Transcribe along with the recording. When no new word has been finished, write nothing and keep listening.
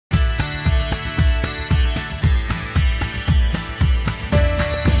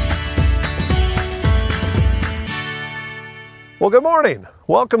Well, good morning.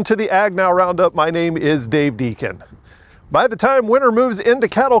 Welcome to the AgNow Roundup. My name is Dave Deacon. By the time winter moves into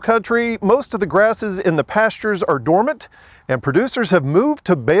cattle country, most of the grasses in the pastures are dormant and producers have moved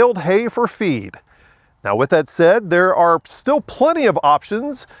to baled hay for feed. Now, with that said, there are still plenty of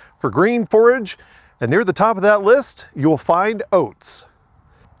options for green forage, and near the top of that list, you'll find oats.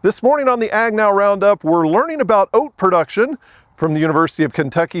 This morning on the AgNow Roundup, we're learning about oat production from the University of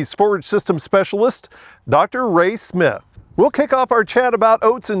Kentucky's forage system specialist, Dr. Ray Smith. We'll kick off our chat about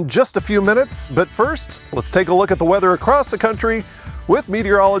oats in just a few minutes, but first, let's take a look at the weather across the country with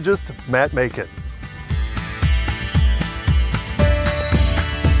meteorologist Matt Makins.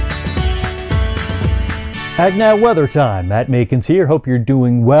 AgNow weather time. Matt Makins here. Hope you're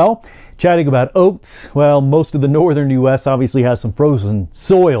doing well. Chatting about oats. Well, most of the northern U.S. obviously has some frozen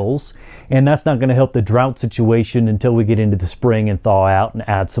soils, and that's not going to help the drought situation until we get into the spring and thaw out and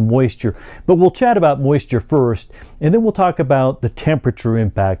add some moisture. But we'll chat about moisture first, and then we'll talk about the temperature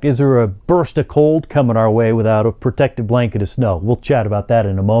impact. Is there a burst of cold coming our way without a protective blanket of snow? We'll chat about that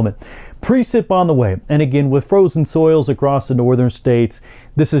in a moment. Precip on the way, and again, with frozen soils across the northern states,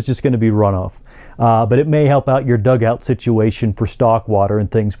 this is just going to be runoff. But it may help out your dugout situation for stock water and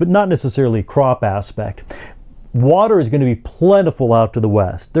things, but not necessarily crop aspect. Water is going to be plentiful out to the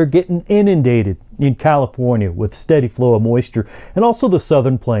west. They're getting inundated in California with steady flow of moisture, and also the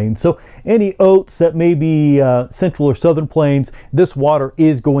southern plains. So any oats that may be central or southern plains, this water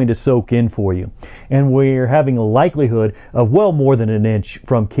is going to soak in for you. And we're having a likelihood of well more than an inch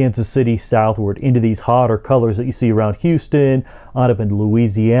from Kansas City southward into these hotter colors that you see around Houston, on up in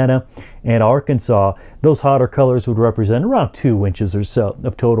Louisiana and Arkansas. Those hotter colors would represent around 2 inches or so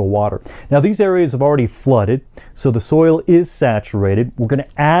of total water. Now, these areas have already flooded, so the soil is saturated. We're going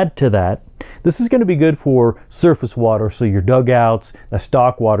to add to that. This is going to be good for surface water, so your dugouts, a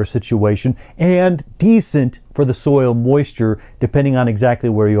stock water situation, and decent for the soil moisture depending on exactly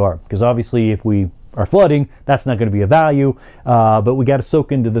where you are. Because obviously if we are flooding, that's not going to be a value, but we got to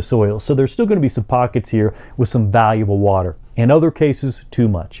soak into the soil. So there's still going to be some pockets here with some valuable water. In other cases, too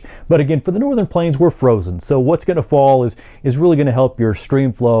much. But again, for the northern plains, we're frozen. So what's going to fall is really going to help your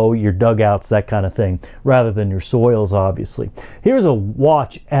stream flow, your dugouts, that kind of thing, rather than your soils, obviously. Here's a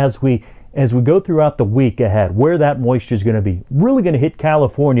watch as we go throughout the week ahead, where that moisture is going to be. Really going to hit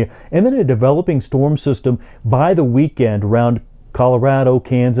California, and then a developing storm system by the weekend around Colorado,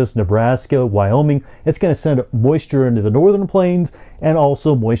 Kansas, Nebraska, Wyoming. It's going to send moisture into the northern plains and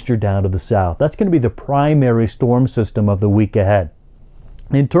also moisture down to the south. That's going to be the primary storm system of the week ahead.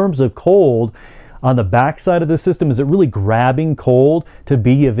 In terms of cold, on the backside of the system, is it really grabbing cold to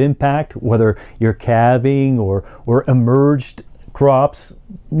be of impact, whether you're calving or emerged crops?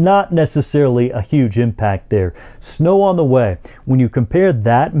 Not necessarily a huge impact there. Snow on the way. When you compare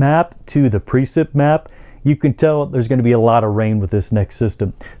that map to the precip map, you can tell there's going to be a lot of rain with this next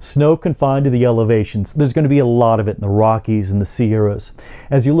system. Snow confined to the elevations. There's going to be a lot of it in the Rockies and the Sierras.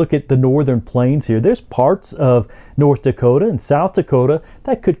 As you look at the northern plains here, there's parts of North Dakota and South Dakota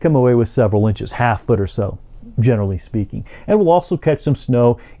that could come away with several inches, half foot or so, generally speaking. And we'll also catch some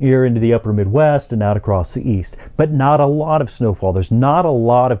snow here into the upper Midwest and out across the east, but not a lot of snowfall. There's not a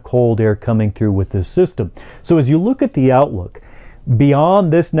lot of cold air coming through with this system. So as you look at the outlook,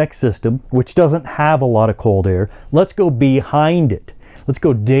 beyond this next system, which doesn't have a lot of cold air, let's go behind it. Let's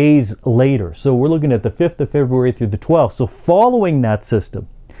go days later. So we're looking at the 5th of February through the 12th. So following that system,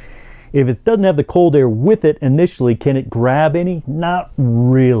 if it doesn't have the cold air with it initially, can it grab any? Not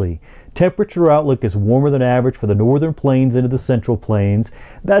really. Temperature outlook is warmer than average for the northern plains into the central plains.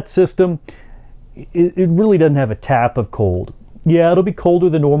 That system, it really doesn't have a tap of cold. Yeah, it'll be colder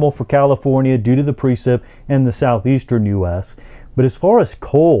than normal for California due to the precip and the southeastern U.S. But as far as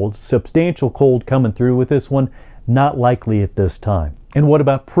cold, substantial cold coming through with this one, not likely at this time. And what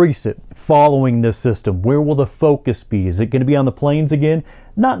about precip following this system? Where will the focus be? Is it going to be on the plains again?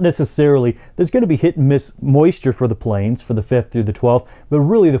 Not necessarily. There's going to be hit and miss moisture for the plains for the 5th through the 12th, but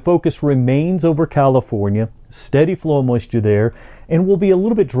really the focus remains over California, steady flow of moisture there, and will be a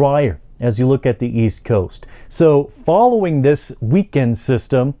little bit drier as you look at the East Coast. So following this weekend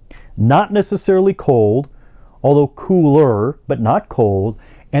system, not necessarily cold, although cooler, but not cold.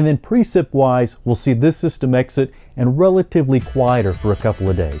 And then precip-wise, we'll see this system exit and relatively quieter for a couple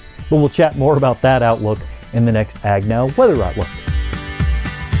of days. But we'll chat more about that outlook in the next AgNow Weather Outlook.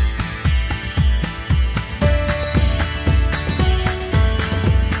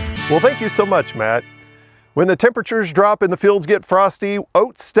 Well, thank you so much, Matt. When the temperatures drop and the fields get frosty,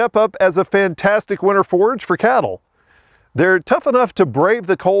 oats step up as a fantastic winter forage for cattle. They're tough enough to brave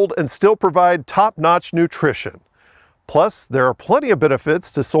the cold and still provide top-notch nutrition. Plus, there are plenty of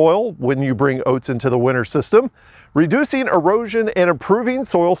benefits to soil when you bring oats into the winter system, reducing erosion and improving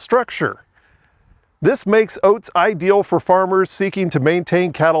soil structure. This makes oats ideal for farmers seeking to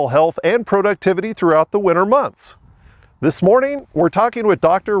maintain cattle health and productivity throughout the winter months. This morning, we're talking with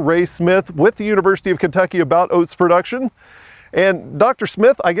Dr. Ray Smith with the University of Kentucky about oats production. And Dr.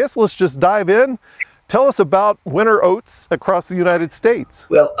 Smith, I guess let's just dive in. Tell us about winter oats across the United States.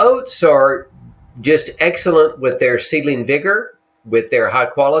 Well, oats are just excellent with their seedling vigor, with their high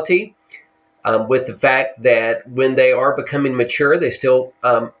quality, with the fact that when they are becoming mature, they still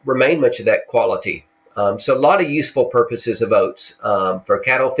remain much of that quality. So a lot of useful purposes of oats for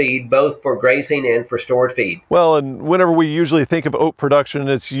cattle feed, both for grazing and for stored feed. Well, and whenever we usually think of oat production,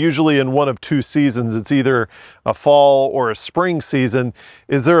 it's usually in one of two seasons. It's either a fall or a spring season.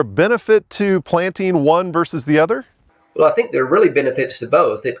 Is there a benefit to planting one versus the other? Well, I think there are really benefits to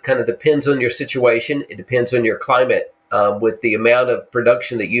both. It kind of depends on your situation. It depends on your climate with the amount of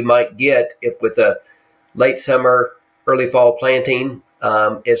production that you might get if with a late summer, early fall planting,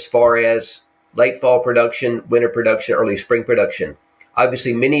 as far as late fall production, winter production, early spring production.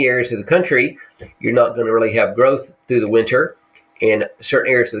 Obviously, many areas of the country, you're not going to really have growth through the winter. In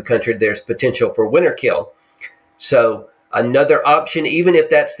certain areas of the country, there's potential for winter kill. So another option, even if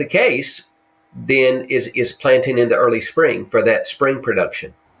that's the case, then is planting in the early spring for that spring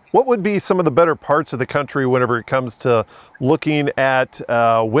production. What would be some of the better parts of the country whenever it comes to looking at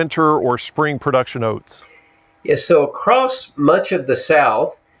winter or spring production oats? Yes, so across much of the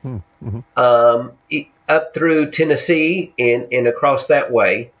South, up through Tennessee and across that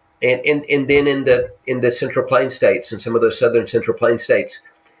way, and then in the Central Plains states and some of those southern Central Plains states,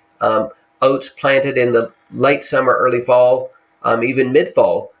 oats planted in the late summer, early fall, even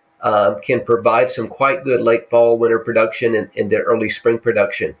mid-fall, can provide some quite good late fall winter production and the early spring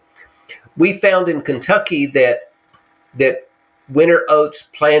production. We found in Kentucky that winter oats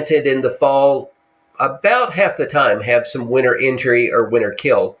planted in the fall about half the time have some winter injury or winter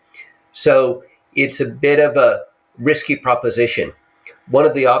kill. So it's a bit of a risky proposition. One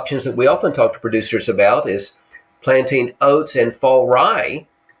of the options that we often talk to producers about is planting oats and fall rye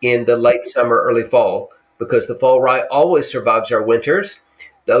in the late summer, early fall, because the fall rye always survives our winters.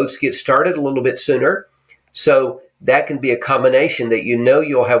 The oats get started a little bit sooner, so that can be a combination that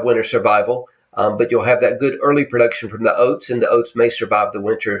you'll have winter survival, but you'll have that good early production from the oats, and the oats may survive the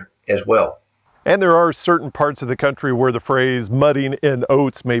winter as well. And there are certain parts of the country where the phrase mudding in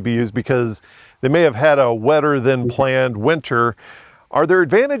oats may be used because they may have had a wetter than planned winter. Are there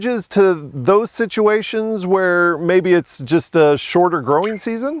advantages to those situations where maybe it's just a shorter growing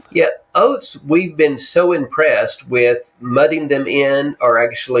season? Yeah, oats, we've been so impressed with mudding them in or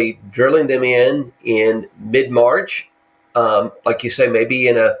actually drilling them in mid-March. Like you say, maybe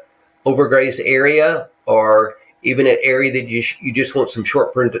in a overgrazed area or even an area that you just want some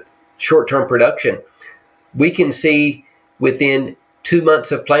short-term production. We can see within 2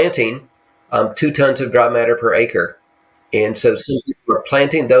 months of planting, 2 tons of dry matter per acre. And so some people are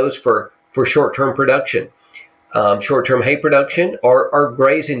planting those for short-term production, short-term hay production, or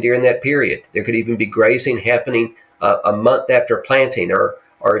grazing during that period. There could even be grazing happening a month after planting, or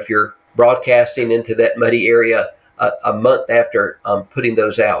if you're broadcasting into that muddy area, a month after putting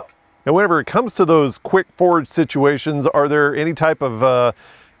those out. And whenever it comes to those quick forage situations, are there any type of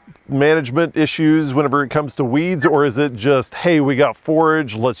management issues whenever it comes to weeds, or is it just, hey, we got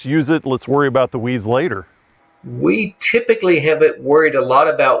forage, let's use it, let's worry about the weeds later? We typically haven't worried a lot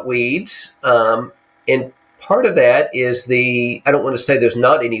about weeds, and part of that is I don't want to say there's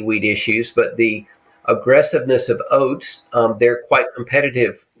not any weed issues, but the aggressiveness of oats, they're quite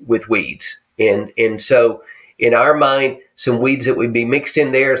competitive with weeds. And so in our mind, some weeds that would be mixed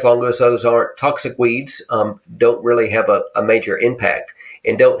in there, as long as those aren't toxic weeds, don't really have a major impact,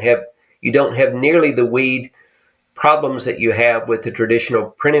 and you don't have nearly the weed problems that you have with the traditional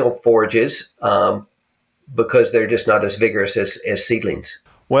perennial forages, because they're just not as vigorous as seedlings.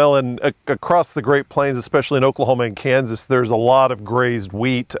 Well, and across the Great Plains, especially in Oklahoma and Kansas, there's a lot of grazed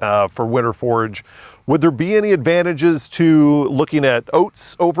wheat for winter forage. Would there be any advantages to looking at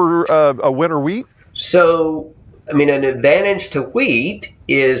oats over a winter wheat? So, I mean, an advantage to wheat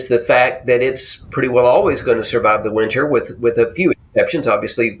is the fact that it's pretty well always going to survive the winter, with a few exceptions,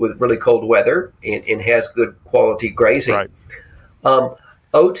 obviously, with really cold weather, and has good quality grazing. Right.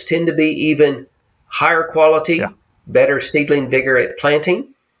 Oats tend to be even higher quality, better seedling vigor at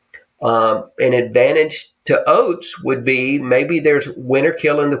planting. An advantage to oats would be maybe there's winter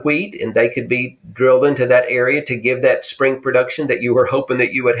kill in the wheat, and they could be drilled into that area to give that spring production that you were hoping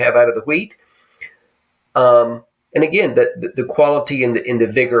that you would have out of the wheat. And again, the quality and the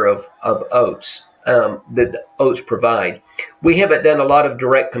vigor of oats. that the oats provide. We haven't done a lot of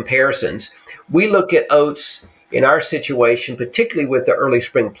direct comparisons. We look at oats in our situation, particularly with the early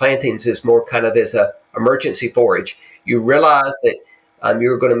spring plantings, as more kind of as a emergency forage. You realize that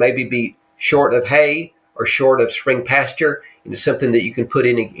you're going to maybe be short of hay or short of spring pasture, and it's something that you can put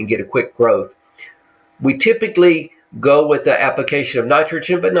in and get a quick growth. We typically go with the application of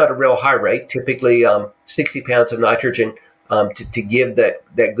nitrogen, but not a real high rate, typically 60 pounds of nitrogen to give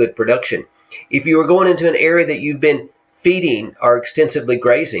that good production. If you were going into an area that you've been feeding or extensively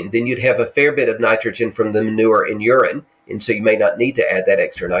grazing, then you'd have a fair bit of nitrogen from the manure and urine, and so you may not need to add that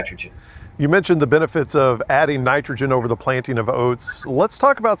extra nitrogen. You mentioned the benefits of adding nitrogen over the planting of oats. Let's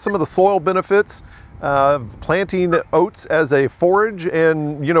talk about some of the soil benefits of planting oats as a forage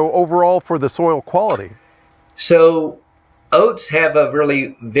and, overall for the soil quality. So oats have a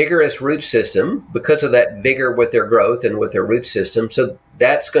really vigorous root system because of that vigor with their growth and with their root system. So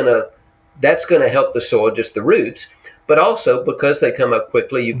that's gonna help the soil, just the roots, but also because they come up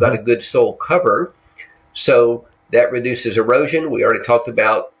quickly, you've got a good soil cover. So that reduces erosion. We already talked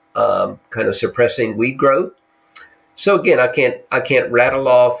about kind of suppressing weed growth. So again, I can't rattle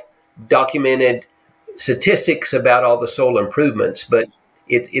off documented statistics about all the soil improvements, but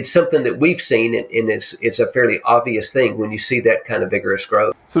it's something that we've seen, and it's a fairly obvious thing when you see that kind of vigorous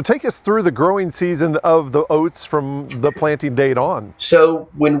growth. So take us through the growing season of the oats from the planting date on. So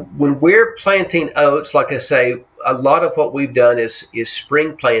when we're planting oats, like I say, a lot of what we've done is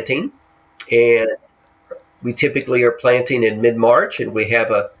spring planting, and we typically are planting in mid-March, and we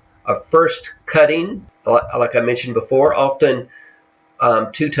have a first cutting, like I mentioned before, often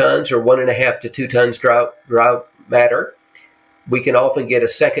 2 tons or 1.5 to 2 tons dry matter. We can often get a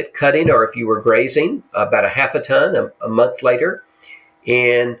second cutting, or if you were grazing, about 1/2 ton a month later.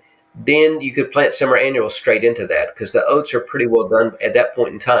 And then you could plant summer annuals straight into that, because the oats are pretty well done at that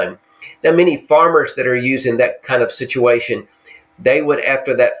point in time. Now, many farmers that are using that kind of situation, they would,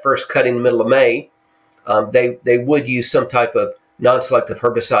 after that first cutting in the middle of May, they would use some type of non-selective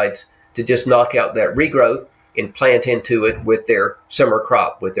herbicides to just knock out that regrowth and plant into it with their summer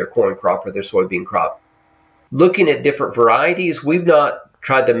crop, with their corn crop or their soybean crop. Looking at different varieties, we've not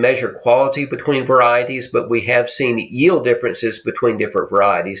tried to measure quality between varieties, but we have seen yield differences between different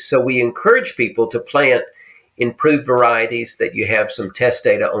varieties. So we encourage people to plant improved varieties that you have some test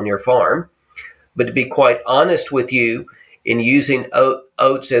data on your farm. But to be quite honest with you, in using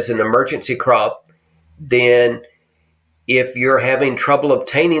oats as an emergency crop, then if you're having trouble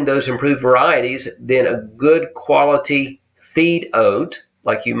obtaining those improved varieties, then a good quality feed oat,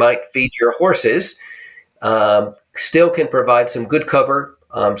 like you might feed your horses, still can provide some good cover,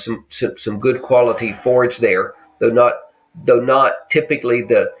 some good quality forage there, though not typically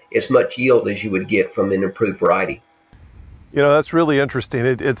as much yield as you would get from an improved variety. That's really interesting.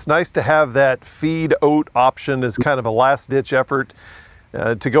 It's nice to have that feed oat option as kind of a last-ditch effort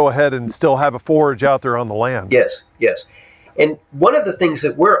to go ahead and still have a forage out there on the land. Yes, yes. And one of the things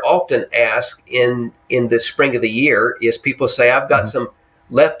that we're often asked in the spring of the year is people say, I've got some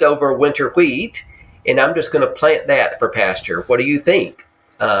leftover winter wheat, and I'm just going to plant that for pasture. What do you think?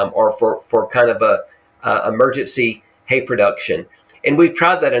 Or for kind of a emergency hay production. And we've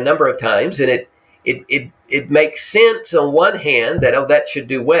tried that a number of times, and it makes sense on one hand that, that should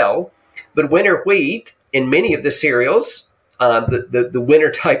do well, but winter wheat in many of the cereals, the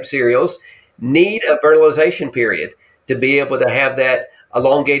winter type cereals, need a fertilization period to be able to have that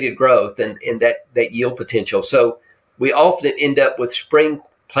elongated growth and that yield potential. So we often end up with spring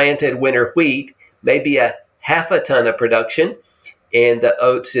planted winter wheat, maybe 1/2 ton of production, and the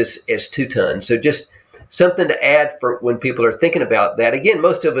oats is 2 tons. So just something to add for when people are thinking about that. Again,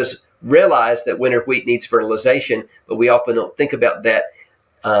 most of us realize that winter wheat needs fertilization, but we often don't think about that.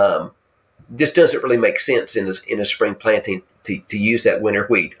 This doesn't really make sense in a spring planting to use that winter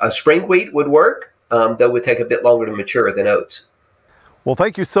wheat. A spring wheat would work, though it would take a bit longer to mature than oats. Well,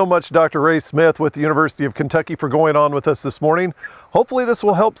 thank you so much, Dr. Ray Smith with the University of Kentucky, for going on with us this morning. Hopefully this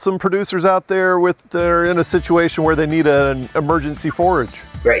will help some producers out there they're in a situation where they need an emergency forage.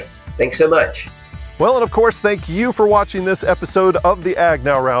 Great. Thanks so much. Well, and of course, thank you for watching this episode of the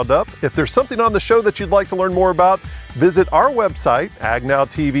AgNow Roundup. If there's something on the show that you'd like to learn more about, visit our website,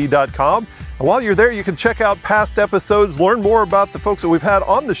 agnowtv.com. And while you're there, you can check out past episodes, learn more about the folks that we've had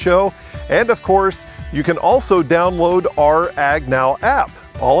on the show, and of course, you can also download our AgNow app.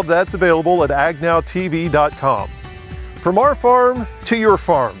 All of that's available at agnowtv.com. From our farm to your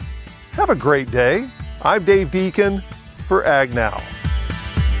farm, have a great day. I'm Dave Deacon for AgNow.